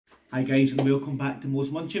Hi guys, and welcome back to Mo's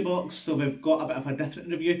Munchy Box. So we've got a bit of a different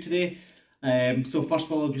review today. So first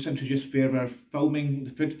of all, I'll just introduce where we're filming the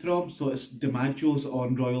food from. So it's the Maggio's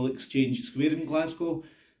on Royal Exchange Square in Glasgow.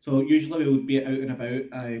 So usually we would be out and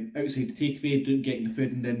about outside the takeaway, getting the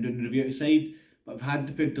food and then doing the review outside. But I've had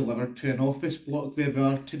the food delivered to an office block where we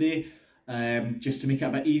are today, just to make it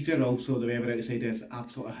a bit easier. Also, the weather outside is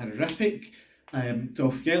absolutely horrific.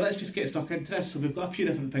 So yeah, let's just get stuck into this. So we've got a few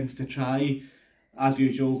different things to try. As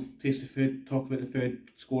usual, taste the food, talk about the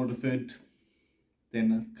food, score the food, then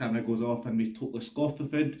the camera goes off and we totally scoff the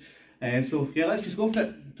food. So yeah, let's just go for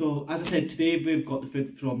it. So as I said, today we've got the food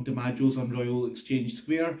from the Maggio's on Royal Exchange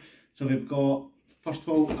Square. So we've got, first of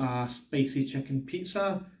all, a spicy chicken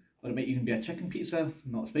pizza, or it might even be a chicken pizza,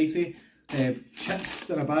 not spicy, chips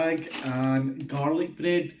in a bag and garlic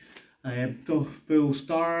bread. So we'll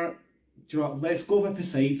start, let's go with the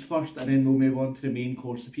sides first and then we'll move on to the main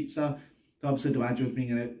course, the pizza. Obviously, the Maggio's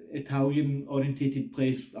being an Italian orientated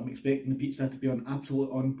place, I'm expecting the pizza to be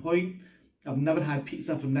absolutely on point. I've never had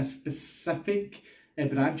pizza from this specific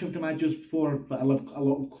branch of the Maggio's before, but I live a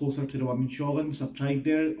lot closer to the one in Shawlands. I've tried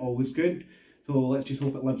there, always good. So let's just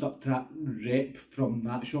hope it lives up to that rep from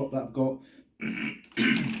that shop that I've got.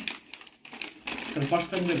 So the first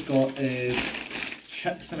thing we've got is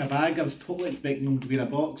chips in a bag. I was totally expecting them to be in a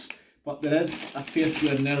box, but there is a fair few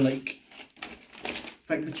in there, like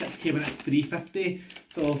I think the chips came in at $3.50,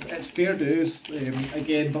 so it's fair dues,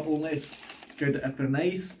 again, but only as good if they're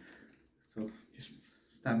nice. So just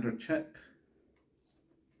standard chip.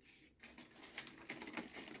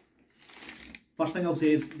 First thing I'll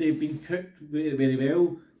say is they've been cooked very, very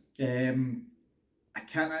well. I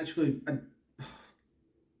can't actually,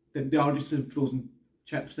 they are just the frozen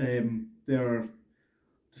chips. The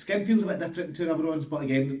skin feels a bit different to the other ones, but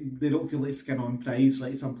again, they don't feel like skin on fries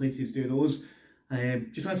like some places do those.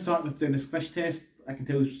 Just want to start with doing the squish test. I can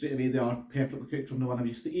tell straight away they are perfectly cooked from the one I'm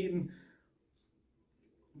used to eating.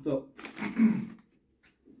 So,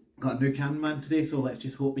 got a new cameraman today, so let's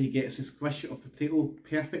just hope he gets the squish of the potato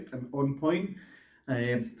perfect and on point.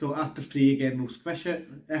 So after 3 again we'll squish it.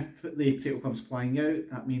 If the potato comes flying out,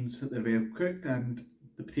 that means that they're well cooked and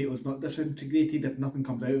the potato is not disintegrated. If nothing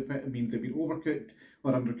comes out of it, it means they've been overcooked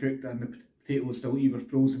or undercooked and the potato is still either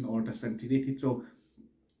frozen or disintegrated. So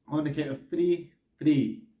on the count of 3,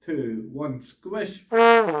 3, 2, 1, squish.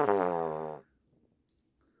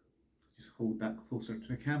 Just hold that closer to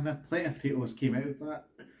the camera. Plenty of potatoes came out of that.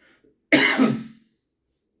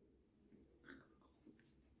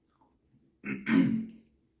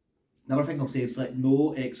 Another thing I'll say is like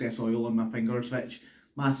no excess oil on my fingers, which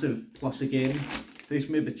massive plus again. So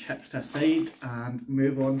just move the chips to a side and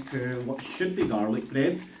move on to what should be garlic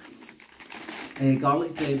bread.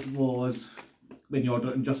 Garlic bread was, when you order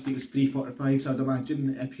it in Just Eat, it was $3.45, so I'd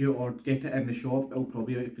imagine if you get it in the shop, it'll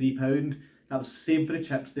probably be about £3. That was the same for the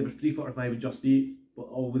chips, they were $3.45 in Just Eat, but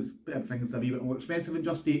always everything's a wee bit more expensive in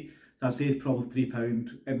Just Eat, so I'd say it's probably £3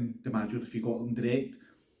 in the Maggio's if you got them direct.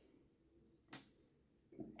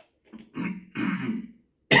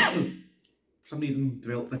 For some reason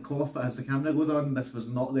developed a cough as the camera goes on. This was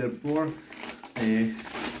not there before.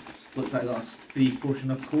 Looks like I got a free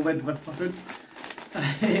portion of COVID with my food.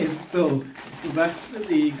 So with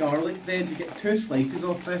the garlic bread you get 2 slices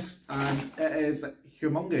of this and it is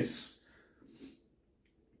humongous.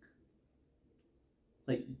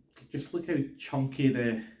 Like, just look how chunky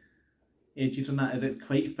the edges on that is, it's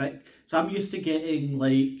quite thick. So I'm used to getting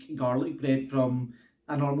like garlic bread from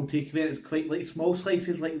a normal takeaway, it's quite like small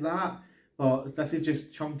slices like that, but this is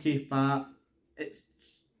just chunky, fat.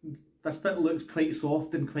 This bit looks quite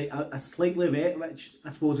soft and quite a slightly wet, which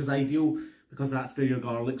I suppose is ideal because that's where your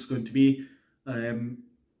garlic's going to be.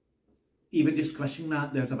 Even just squishing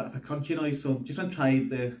that, there's a bit of a crunchy noise, so just want to try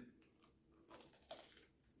the...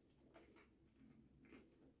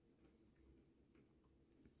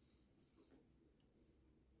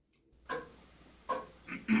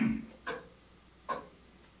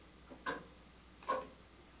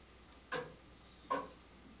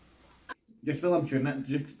 Just while I'm chewing it,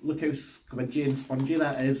 just look how squidgy and spongy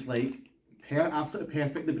that is, like absolutely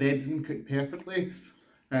perfect. The bread's been cooked perfectly.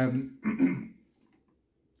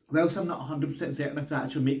 Whilst I'm not 100% certain if they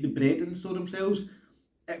actually make the bread and store themselves,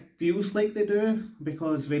 it feels like they do,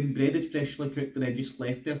 because when bread is freshly cooked and then just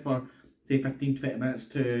left there for say 15-20 minutes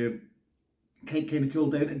to kind of cool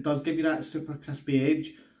down, it does give you that super crispy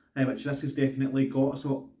edge, which this has definitely got.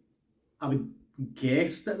 So I would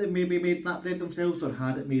guess that they maybe made that bread themselves or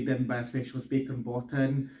had it made in by a specialist baker and bought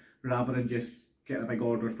in, rather than just getting a big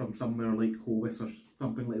order from somewhere like Hovis or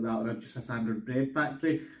something like that, or just a standard bread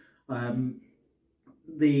factory.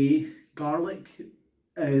 The garlic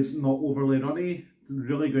is not overly runny.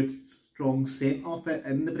 really good strong scent off it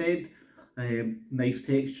in the bread. Nice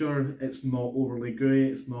texture, it's not overly gooey,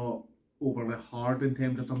 it's not overly hard in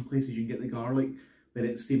terms of some places you can get the garlic where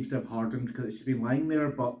it seems to have hardened because it's just been lying there,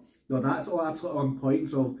 but no, that's all absolutely on point,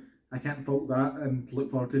 so I can't fault that and look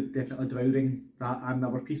forward to definitely devouring that and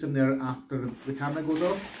another piece in there after the camera goes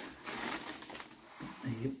off.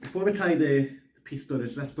 Before we try the piece de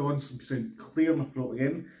resistance, I'm just going to clear my throat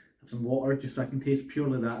again, have some water just so I can taste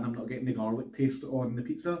purely that and I'm not getting the garlic taste on the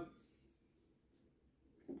pizza.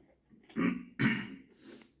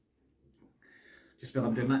 Just while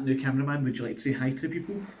I'm doing that, new cameraman, would you like to say hi to the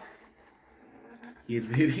people? He is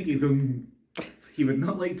waving, he's going, he would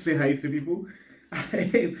not like to say hi to the people.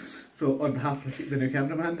 So on behalf of the new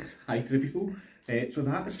cameraman, hi to the people. So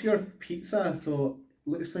that's your pizza, so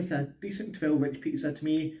looks like a decent 12-inch pizza to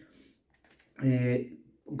me. I'm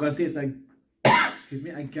going to say it's a, excuse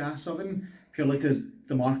me, a gas oven, purely because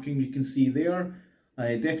the marking you can see there.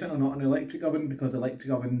 Definitely not an electric oven, because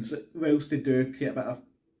electric ovens, whilst they do create a bit of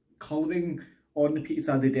colouring on the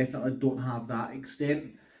pizza, they definitely don't have that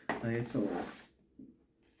extent. So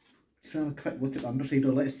just have a quick look at the underside,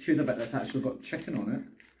 or let's choose a bit that's actually got chicken on it.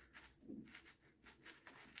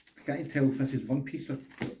 I can't tell if this is one piece or...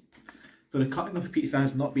 So the cutting of the pizza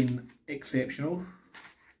has not been exceptional.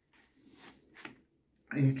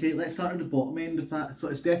 Okay, let's start at the bottom end of that. So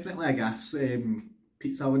it's definitely a gas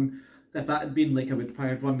pizza oven. If that had been like a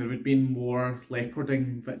wood-fired one, there would have been more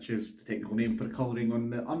leoparding, which is the technical name for colouring on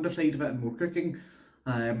the underside of it, and more cooking.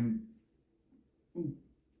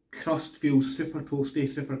 Crust feels super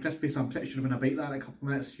toasty, super crispy, so I'm pretty sure when I bite that in a couple of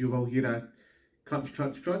minutes you will hear a crunch,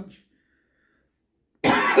 crunch, crunch.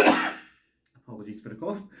 Apologies for the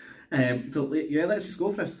cough. So yeah, let's just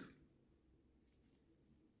go for this.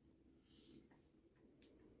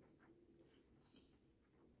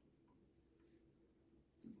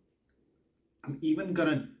 I'm even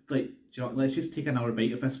gonna, like, do you know, let's just take another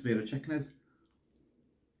bite of this where the chicken is.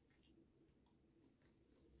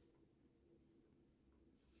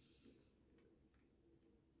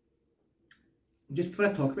 Just before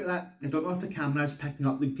I talk about that, I don't know if the camera is picking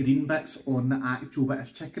up the green bits on the actual bit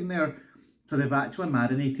of chicken there. So they've actually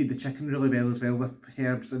marinated the chicken really well as well with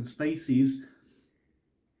herbs and spices.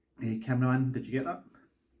 Cameraman, did you get that?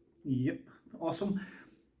 Yep, awesome.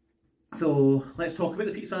 So let's talk about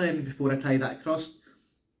the pizza then before I try that crust.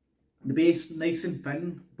 The base, nice and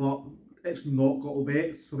thin, but it's not got a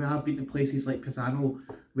wet. So we have been to places like Pisano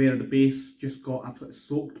where the base just got absolutely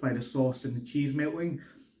soaked by the sauce and the cheese melting.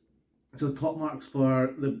 So top marks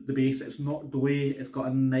for the base, it's not doughy, it's got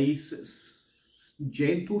a nice,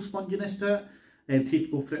 gentle sponginess to it.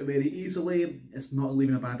 Teeth go through it very easily, it's not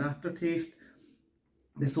leaving a bad aftertaste.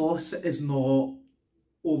 The sauce is not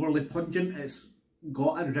overly pungent, it's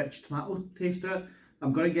got a rich tomato taste to it.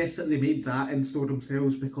 I'm going to guess that they made that in store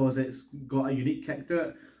themselves because it's got a unique kick to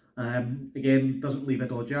it. Again, doesn't leave a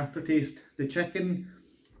dodgy aftertaste. The chicken,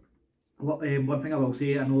 one thing I will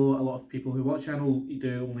say, I know a lot of people who watch channel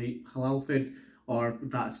do only halal food, or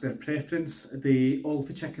that's their preference. All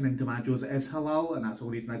the chicken in Maggio's is halal, and that's the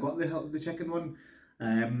only reason I got the chicken one.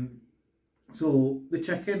 So the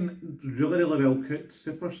chicken, really well cooked,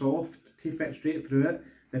 super soft, teeth fit straight through it.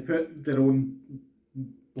 They put their own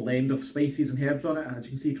blend of spices and herbs on it, as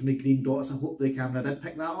you can see from the green dots. I hope the camera did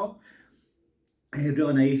pick that up.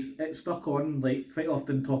 Really nice. It's stuck on, like, quite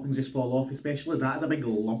often toppings just fall off, especially that, the big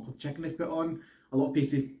lump of chicken they put on. A lot of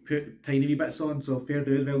places put tiny wee bits on, so fair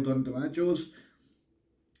dues, well done to Maggio's.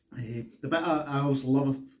 The bit I always love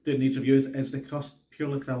of doing these reviews is the crust,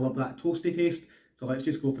 purely because I love that toasty taste. So let's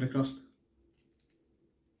just go for the crust.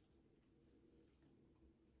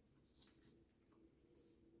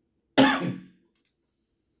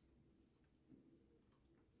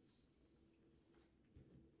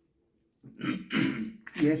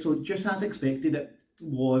 Yeah, so just as expected, it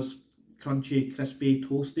was crunchy, crispy,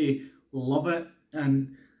 toasty, love it.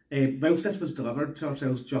 And whilst this was delivered to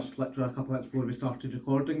ourselves just literally a couple of minutes before we started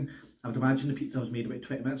recording, I would imagine the pizza was made about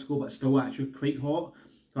 20 minutes ago, but still actually quite hot.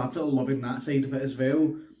 So I'm absolutely loving that side of it as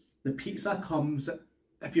well. The pizza comes,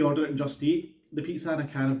 if you order it in Just Eat, the pizza and a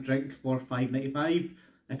can of drink for £5.95.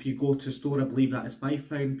 If you go to the store, I believe that is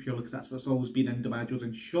 £5, purely because that's what's always been in Maggio's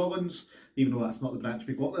and Shawlands, even though that's not the branch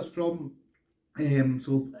we got this from.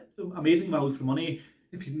 So amazing value for money.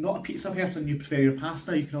 If you're not a pizza person, you prefer your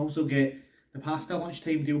pasta, you can also get the pasta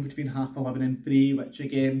lunchtime deal between 11:30 and 3, which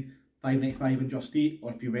again, £5.95 in Just Eat,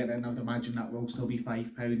 or if you went in, I would imagine that will still be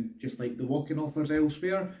 £5, just like the walk-in offers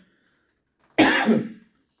elsewhere. In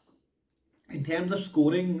terms of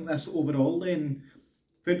scoring this overall then,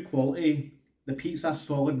 food quality, the pizza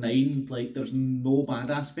solid 9, like there's no bad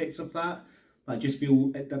aspects of that, but I just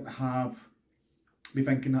feel it didn't have be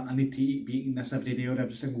thinking that I need to be eating this every day or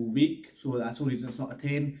every single week, so that's the reason it's not a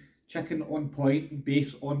 10. Chicken on point,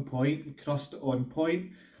 base on point, crust on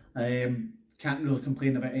point. Can't really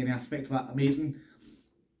complain about any aspect of that. Amazing.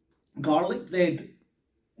 Garlic bread,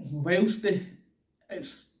 whilst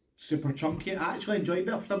it's super chunky, I actually enjoyed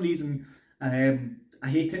it for some reason. I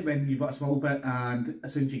hate it when you've got a small bit and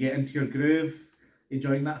as soon as you get into your groove,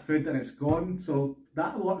 enjoying that food and it's gone. So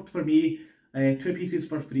that worked for me. 2 pieces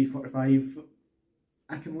for £3.45.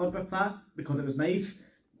 I can live with that because it was nice.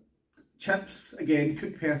 Chips, again,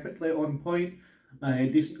 cooked perfectly on point.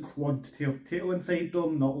 Decent quantity of potato inside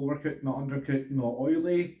them, not overcooked, not undercooked, not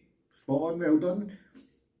oily. Spot on, well done.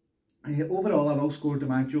 Overall, I will score the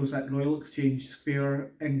Maggios at Royal Exchange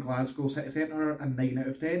Square in Glasgow City Centre a 9 out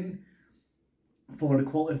of 10. For the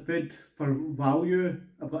quality of food, for value,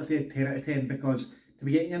 I've got to say a 10 out of 10 because to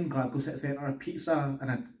be getting in Glasgow City Centre a pizza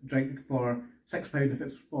and a drink for £6 if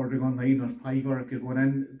it's ordering online, or £5 if you're going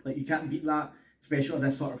in, like, you can't beat that, especially at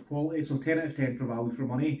this sort of quality. So 10 out of 10 for value for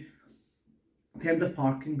money. In terms of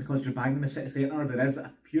parking, because you're banging the city centre, there is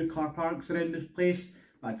a few car parks around this place,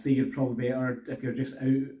 but I'd say you're probably better if you're just out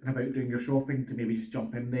and about doing your shopping to maybe just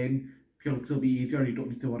jump in then, purely because it'll be easier, you don't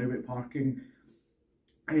need to worry about parking.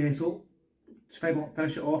 So to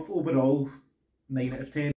finish it off, overall 9 out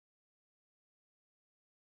of 10.